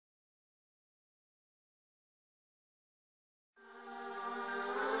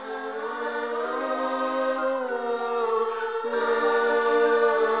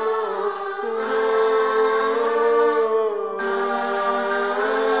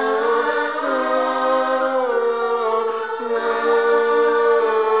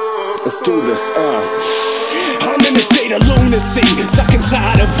Let's do this, I'm in a state of lunacy, stuck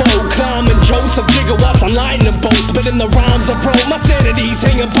inside a vote, climbing Joseph gigawatts on lightning bolts, spitting the rhymes I wrote. My sanity's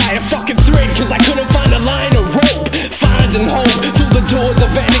hanging by a fucking thread, cause I couldn't find a line of rope. Finding hope through the doors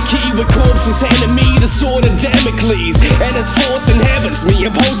of anarchy, with corpses handing me the sword of Damocles, and its force inhabits me,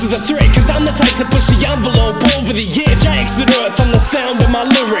 imposes a threat, cause I'm the type to push the envelope over the edge. I exit earth on the sound of my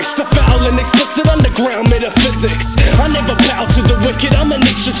lyrics, the foul and explicit underground metaphysics. I never bow to the wicked, I'm an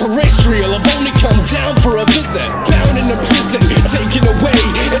extraterrestrial, I've only come down for a visit. Bound in a prison, taken away,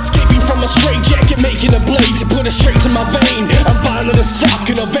 escaping from a straitjacket, making a blade to put it straight to my vein. I'm violent as fuck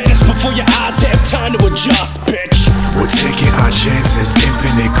and I'll vanish before your eyes have time to adjust, bitch. We're taking our chances,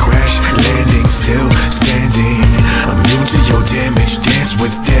 infinite crash, landing, still standing. Immune to your damage, dance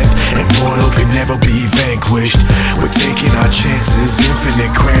with death, and mortal can never be vanquished. We're taking our chances,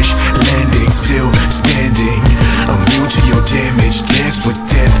 infinite crash, landing, still standing. Immune to your damage, dance with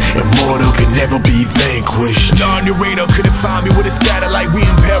death, and mortal can never be vanquished. On your radar, couldn't find me with a satellite. We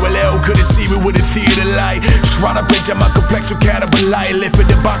in parallel, couldn't see me with a theater light. Try to break down my complex with catabolite. Live in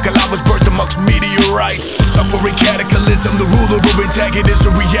the debacle, I was birthed amongst meteorites. Suffering cataclysm, the ruler of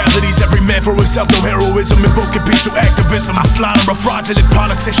antagonism. Realities, every man for himself, no heroism. Invoking peace through activism. I slaughter a fraudulent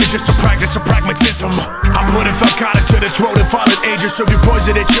politician just to practice a pragmatism. I put a falcata to the throat and fallen angels. Serve you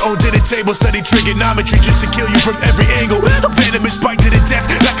poison at your own dinner table. Study trigonometry just to kill you from every angle. A venomous bite to the death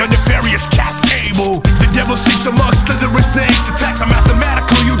like a nefarious cascade. The devil sleeps among slitherous snakes. Attacks are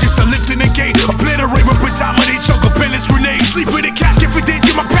mathematical, you just a lift in the gate. Obliterate, rip and dominate, choke up endless grenades. Sleep in a casket for days,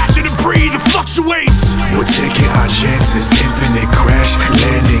 get my passion to breathe, it fluctuates. We're taking our chances, infinite crash,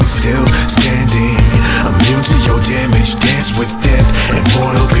 landing, still standing. Immune to your damage, dance with death, and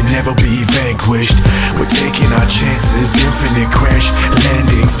mortal can never be vanquished. We're taking our chances, infinite crash,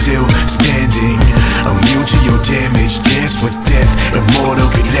 landing, still standing. Immune to your damage, dance with death, and mortal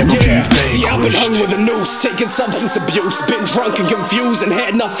can never be vanquished. See, I've been hung with a noose, taking substance abuse, been drunk and confused and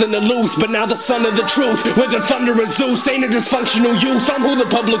had nothing to lose. But now the son of the truth, with the thunder of Zeus, ain't a dysfunctional youth, I'm who the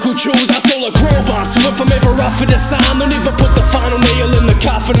public will choose. I stole a crowbar, so if I'm ever off of the sign, don't even put the final nail in the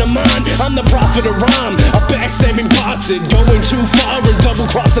coffin of mine. I'm the prophet of rhyme, a backstabbing posse, going too far and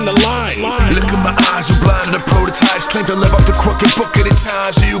double-crossing the line. Look in my eyes, you blind to the prototypes, claim to live up the crooked book of the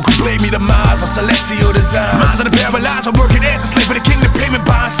times, so you can blame me demise, a celestial design. Monsters of the paralyzed, I'm working as a slave for the kingdom, payment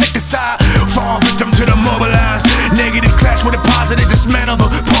by insecticide. Fall victim to the mobilized, negative clash with a positive, dismantle the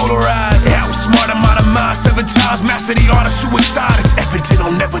polarized. Outsmart, I'm out of mind 7 times, master the art of suicide, it's evident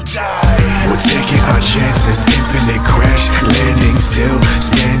I'll never die. We're taking our chances, infinite crash, landing, still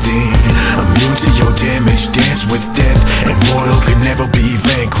standing. Immune to your damage, dance with death, and mortal can never be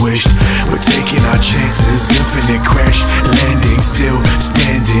vanquished. We're taking our chances, infinite crash, landing, still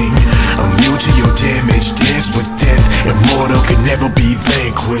standing. Immune to your damage, dance with death, and mortal can never be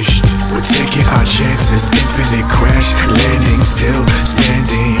vanquished. We're taking our chances, infinite crash, landing, still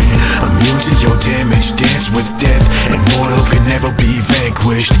standing. Immune to your damage, dance with death, and mortal can never be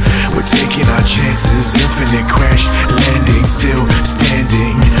vanquished. We're taking our chances, infinite crash, landing, still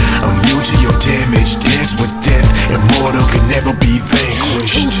standing. Immune to your damage, dance with death, and mortal can never be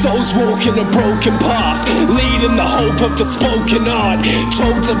vanquished. Two souls walking a broken path, leading the hope of the spoken art.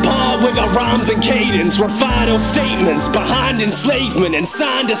 Told to par with our rhymes and cadence, refine our statements behind enslavement and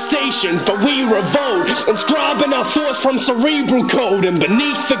signed to stations. But we revolt, inscribing our thoughts from cerebral code, and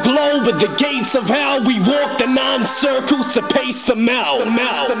beneath the globe at the gates of hell, we walk the 9 circles to pace them out.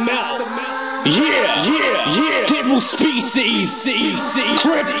 Yeah, Devilz Speciez,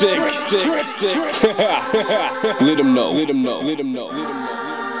 Kryptic. Let 'em know.